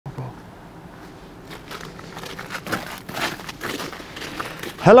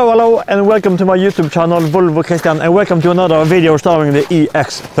Hello and welcome to my YouTube channel Volvo Christian, and welcome to another video starring the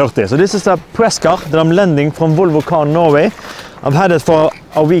EX30. So this is a press car that I'm lending from Volvo Car Norway. I've had it for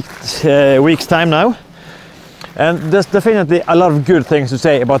a week's time now, and there's definitely a lot of good things to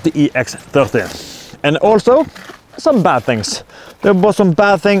say about the EX30, and also some bad things. There are both some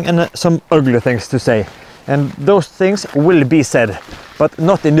bad things and some ugly things to say, and those things will be said, but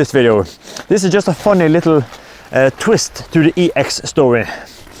not in this video. This is just a funny little twist to the EX story.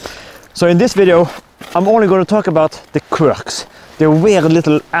 So in this video I'm only going to talk about the quirks, the weird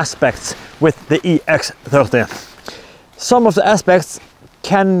little aspects with the EX30. Some of the aspects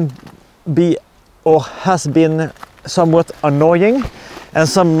can be or has been somewhat annoying, and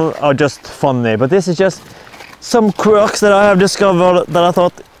some are just funny, but this is just some quirks that I have discovered that I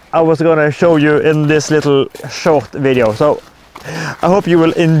thought I was going to show you in this little short video. So I hope you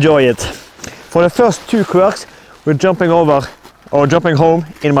will enjoy it. For the first two quirks, we're jumping home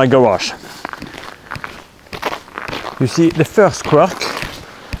in my garage. You see, the first quirk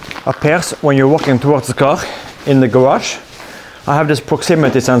appears when you're walking towards the car in the garage. I have this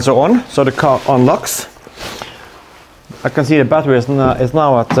proximity sensor on, so the car unlocks. I can see the battery is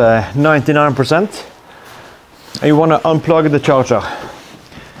now at 99%. And you want to unplug the charger,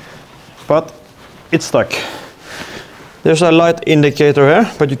 but it's stuck. There's a light indicator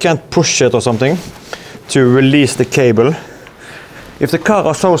here, but you can't push it or something to release the cable. If the car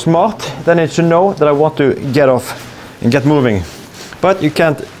is so smart, then it should know that I want to get off and get moving, but you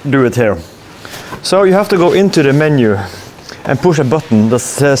can't do it here. So you have to go into the menu and push a button that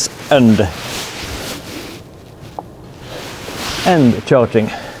says end charging,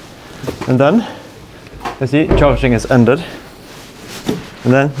 and then you see charging is ended,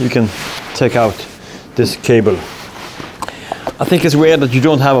 and then you can take out this cable. I think it's weird that you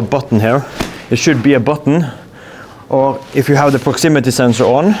don't have a button here. It should be a button, or if you have the proximity sensor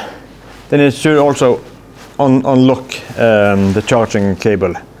on, then it should also unlock the charging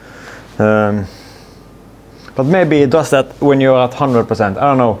cable. But maybe it does that when you're at 100%. I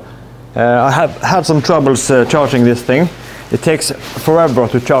don't know. I have had some troubles charging this thing. It takes forever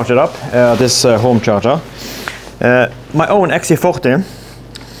to charge it up, this home charger. My own XC40,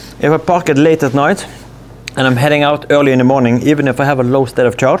 if I park it late at night and I'm heading out early in the morning, even if I have a low state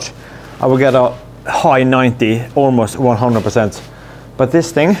of charge, I will get a high 90, almost 100%. But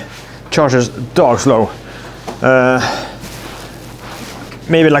this thing charges dog slow.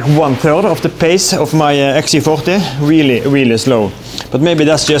 Maybe like 1/3 of the pace of my XC40, really slow. But maybe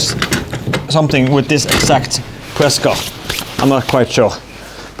that's just something with this exact press car. I'm not quite sure.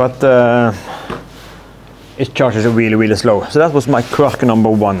 But it charges really slow. So that was my quirk number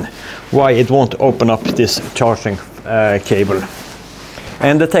one, why it won't open up this charging cable.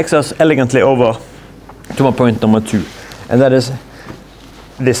 And that takes us elegantly over to my point number two, and that is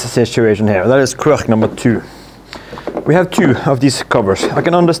this situation here. That is quirk number two. We have two of these covers. I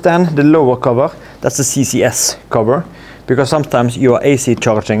can understand the lower cover, that's the CCS cover, because sometimes you are AC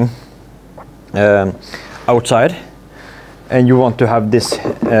charging outside and you want to have this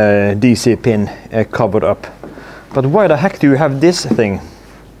DC pin covered up. But why the heck do you have this thing?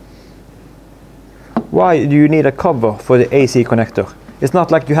 Why do you need a cover for the AC connector? It's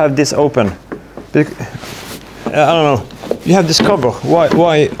not like you have this open. I don't know. You have this cover.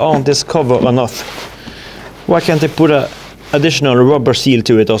 Why aren't this cover enough? Why can't they put an additional rubber seal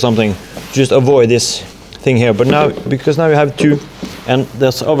to it or something? Just avoid this thing here. But now, because now you have two, and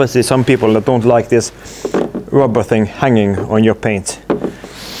there's obviously some people that don't like this rubber thing hanging on your paint.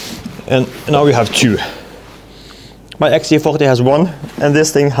 And now we have two. My XC40 has one, and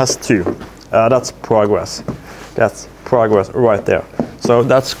this thing has two. That's progress. That's progress right there. So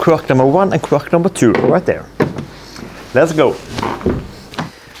that's quirk number one and quirk number two right there. Let's go.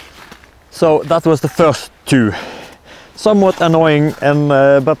 So that was the first two. Somewhat annoying, and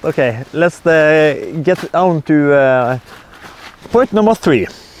but okay, let's get down to point number three.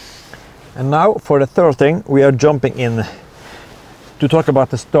 And now for the third thing, we are jumping in to talk about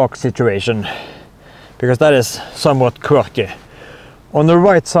the stock situation, because that is somewhat quirky. On the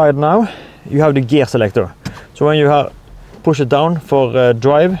right side now, you have the gear selector. So when you push it down for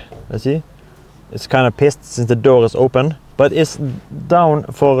drive, let's see, it's kind of pissed since the door is open, but it's down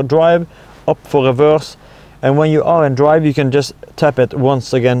for drive, up for reverse, and when you are in drive you can just tap it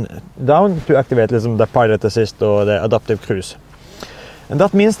once again down to activate the pilot assist or the adaptive cruise. And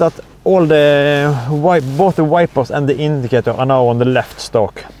that means that all both the wipers and the indicator are now on the left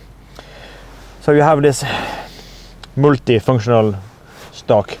stalk. So you have this multi-functional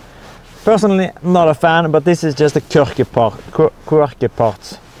stalk. Personally, not a fan, but this is just a quirky part.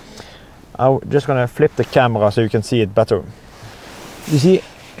 I'm just gonna flip the camera so you can see it better. You see,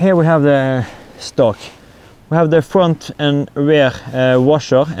 here we have the stock. We have the front and rear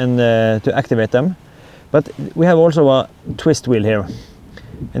washer and to activate them, but we have also a twist wheel here,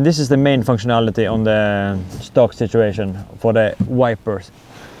 and this is the main functionality on the stock situation for the wipers.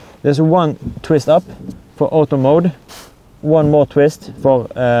 There's one twist up for auto mode, one more twist for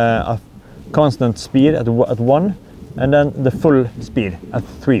a constant speed at 1, and then the full speed at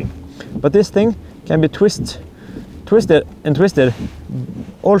 3. But this thing can be twisted and twisted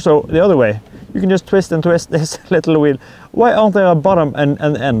also the other way. You can just twist and twist this little wheel. Why aren't there a bottom and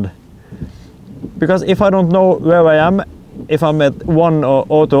an end? Because if I don't know where I am, if I'm at 1 or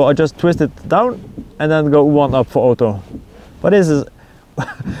auto, I just twist it down and then go 1 up for auto. But this is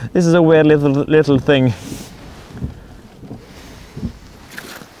this is a weird little thing.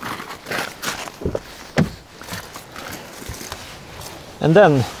 And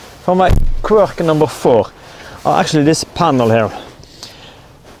then for my quirk number 4, actually this panel here.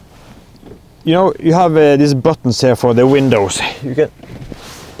 You know, you have these buttons here for the windows. You can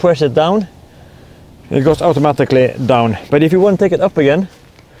press it down, it goes automatically down. But if you want to take it up again,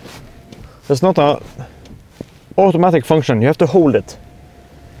 there's not an automatic function. You have to hold it.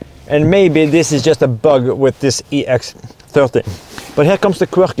 And maybe this is just a bug with this EX30. But here comes the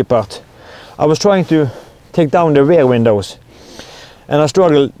quirky part. I was trying to take down the rear windows, and I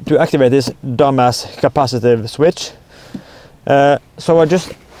struggled to activate this dumbass capacitive switch. So I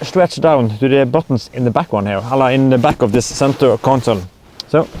just stretched down to the buttons in the back one here, in the back of this center console.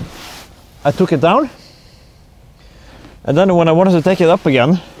 So I took it down, and then when I wanted to take it up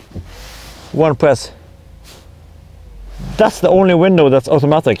again, one press. That's the only window that's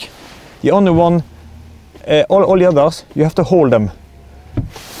automatic. The only one, all the others, you have to hold them.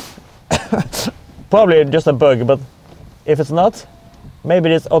 Probably just a bug, but if it's not,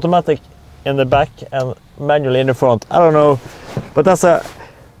 maybe it's automatic in the back and manually in the front. I don't know, but that's a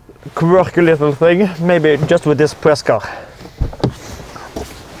quirky little thing, maybe just with this Presscar.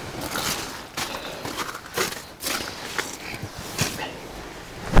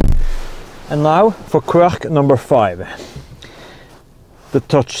 And now for quirk number 5, the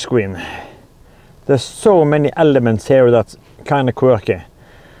touch screen. There's so many elements here that's kind of quirky,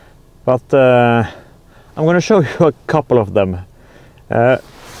 but I'm going to show you a couple of them. I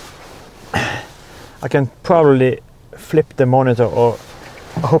can probably flip the monitor, or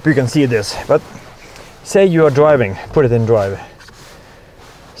I hope you can see this, but say you are driving, put it in drive.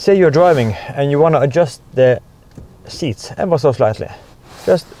 Say you're driving and you want to adjust the seats ever so slightly,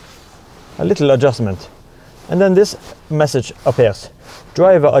 just a little adjustment, and then this message appears: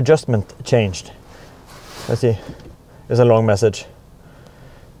 driver adjustment changed. Let's see, it's a long message,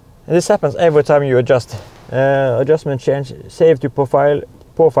 and this happens every time you adjust. Adjustment change, save to profile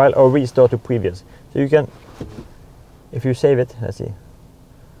or restore to previous. So you can, if you save it, let's see,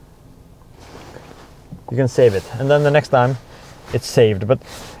 you can save it, and then the next time it's saved. But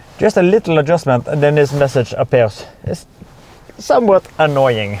just a little adjustment and then this message appears. It's somewhat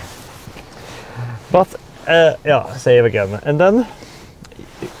annoying, but yeah, save again. And then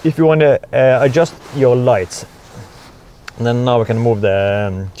if you want to adjust your lights, and then now we can move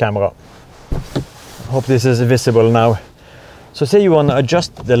the camera. Hope this is visible now. So say you want to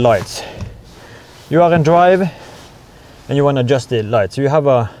adjust the lights. You are in drive and you want to adjust the lights. So you have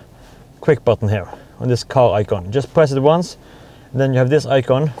a quick button here on this car icon. Just press it once, and then you have this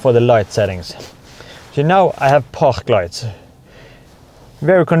icon for the light settings. So now I have park lights.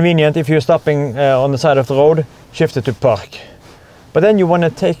 Very convenient if you're stopping on the side of the road, shift it to park. But then you want to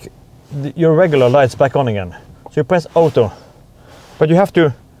take your regular lights back on again. So you press auto, but you have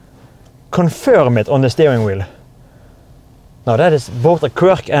to confirm it on the steering wheel. Now that is both a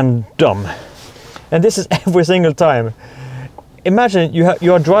quirk and dumb. And this is every single time. Imagine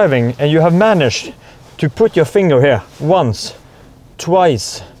you are driving and you have managed to put your finger here once,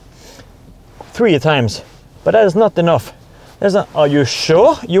 twice, 3 times, but that is not enough. Are you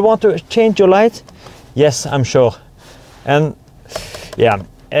sure you want to change your light? Yes, I'm sure. And yeah,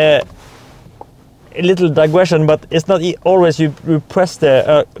 a little digression, but it's not always you press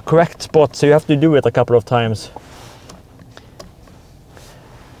the correct spot, so you have to do it a couple of times.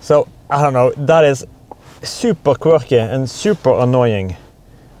 So I don't know, that is super quirky and super annoying.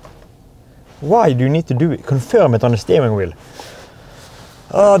 Why do you need to do it? Confirm it on the steering wheel.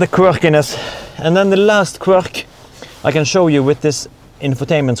 Oh, the quirkiness. And then the last quirk I can show you with this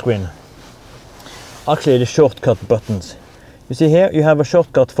infotainment screen. Actually, the shortcut buttons. You see here, you have a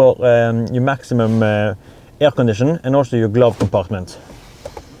shortcut for your maximum air condition and also your glove compartment.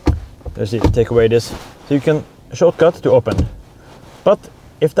 Let's see, take away this. So you can shortcut to open. But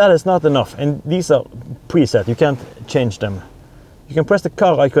if that is not enough, and these are preset, you can't change them. You can press the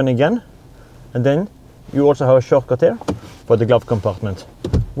car icon again, and then you also have a shortcut here for the glove compartment.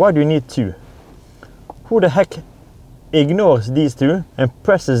 Why do you need two? Who the heck ignores these two and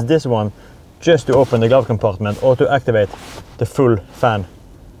presses this one just to open the glove compartment or to activate the full fan?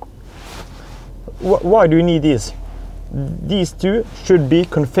 Why do you need these? These two should be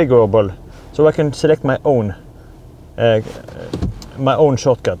configurable, so I can select my own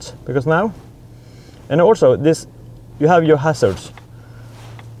shortcuts. Because now, and also this, you have your hazards,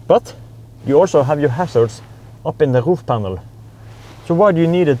 but you also have your hazards up in the roof panel. So why do you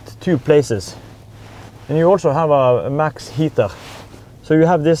need it two places? And you also have a max heater. So you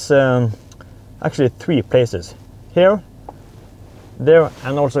have this actually three places. Here, there,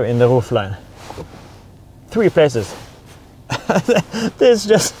 and also in the roof line. Three places. This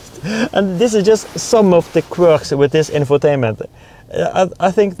is just some of the quirks with this infotainment.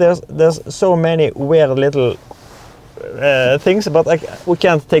 I think there's so many weird little things, but we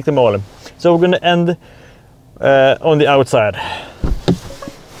can't take them all. So we're going to end on the outside.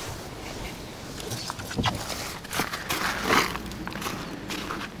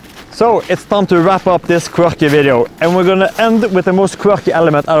 So it's time to wrap up this quirky video, and we're going to end with the most quirky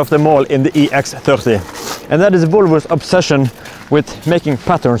element out of them all in the EX30, and that is Volvo's obsession with making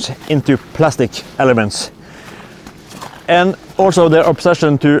patterns into plastic elements, and also their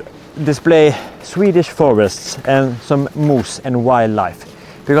obsession to display Swedish forests and some moose and wildlife,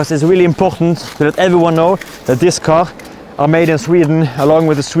 because it's really important to let everyone know that this car are made in Sweden along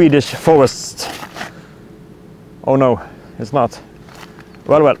with the Swedish forests. Oh no, it's not.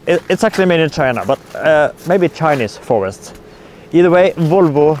 Well, it's actually made in China, but maybe Chinese forests. Either way,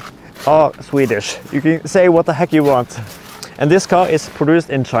 Volvo are Swedish. You can say what the heck you want. And this car is produced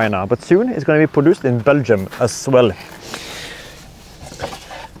in China, but soon it's going to be produced in Belgium as well.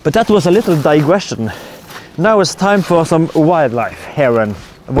 But that was a little digression. Now it's time for some wildlife here in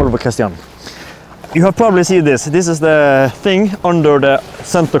Volvo Christian. You have probably seen this. This is the thing under the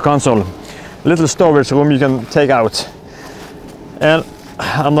center console. A little storage room you can take out. And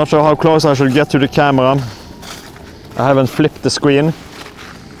I'm not sure how close I should get to the camera. I haven't flipped the screen.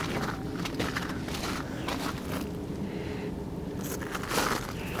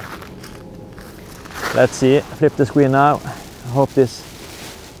 Let's see, flip the screen now. I hope this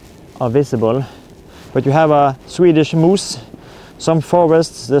are visible. But you have a Swedish moose, some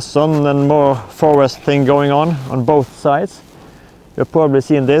forests, the sun and more forest thing going on both sides. You've probably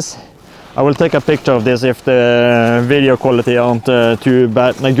seen this. I will take a picture of this if the video quality aren't too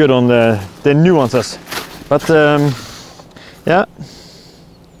bad, not good on the nuances. But yeah,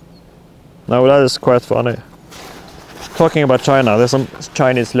 no, that is quite funny. Talking about China, there's some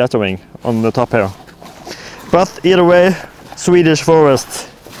Chinese lettering on the top here. But either way, Swedish forest,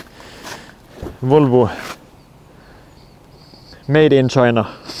 Volvo, made in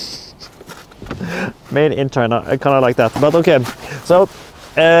China. Made in China, I kind of like that. But okay, so.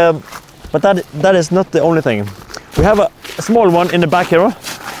 But that is not the only thing. We have a small one in the back here.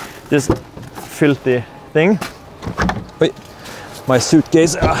 This filthy thing. Wait, my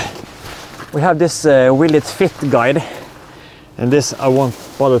suitcase. We have this Will It Fit guide. And this I won't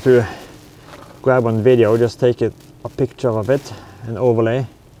bother to grab on video. Just take a picture of it and overlay.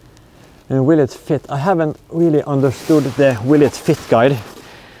 And Will It Fit? I haven't really understood the Will It Fit guide.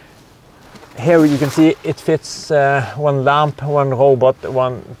 Here you can see it fits one lamp, one robot,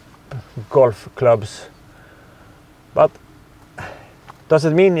 one golf clubs, but does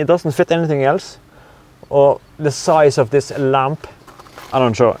it mean it doesn't fit anything else, or the size of this lamp? I'm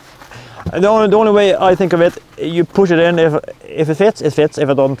not sure. The only way I think of it, you push it in. If it fits, it fits. If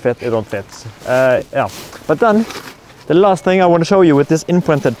it don't fit, it don't fit. Yeah. But then the last thing I want to show you with this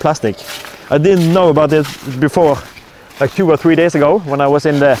imprinted plastic, I didn't know about it before, like 2 or 3 days ago when I was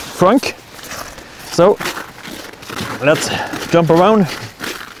in the trunk. So let's jump around.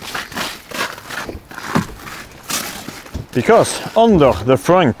 Because under the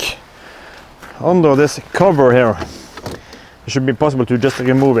frunk, under this cover here, it should be possible to just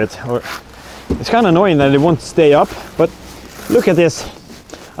remove it. It's kind of annoying that it won't stay up, but look at this.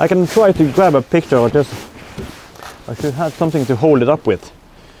 I can try to grab a picture, or just I should have something to hold it up with.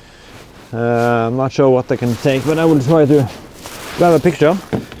 I'm not sure what I can take, but I will try to grab a picture,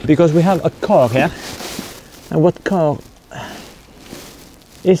 because we have a car here. And what car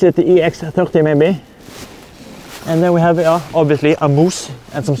is it? The EX30 maybe? And then we have obviously a moose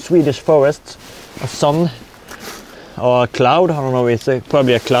and some Swedish forests, a sun or a cloud. I don't know, it's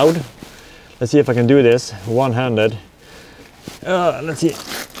probably a cloud. Let's see if I can do this one-handed. Let's see,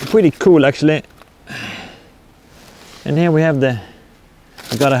 pretty cool actually. And here we have I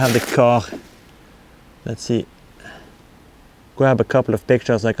gotta have the car. Let's see. grab a couple of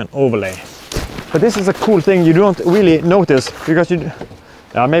pictures I can overlay. But this is a cool thing you don't really notice, because you,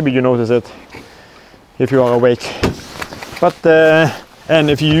 maybe you notice it if you are awake. But and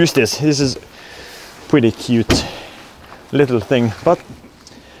if you use this is pretty cute little thing. But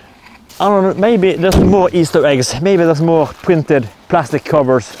I don't know, maybe there's more Easter eggs, maybe there's more printed plastic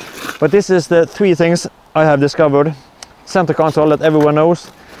covers. But this is the 3 things I have discovered. Center console that everyone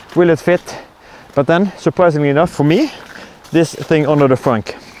knows. Will it fit? But then, surprisingly enough for me, this thing under the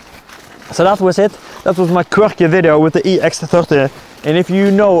front. So that was it. That was my quirky video with the EX30. And if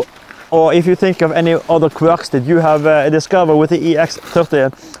you know, or if you think of any other quirks that you have discovered with the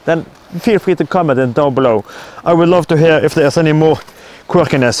EX30, then feel free to comment it down below. I would love to hear if there's any more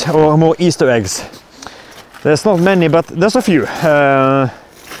quirkiness or more Easter eggs. There's not many, but there's a few.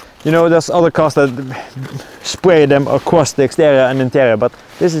 You know, there's other cars that spray them across the exterior and interior, but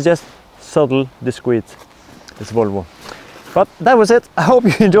this is just subtle, discreet. It's Volvo. But that was it. I hope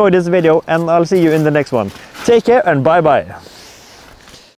you enjoyed this video, and I'll see you in the next one. Take care and bye bye.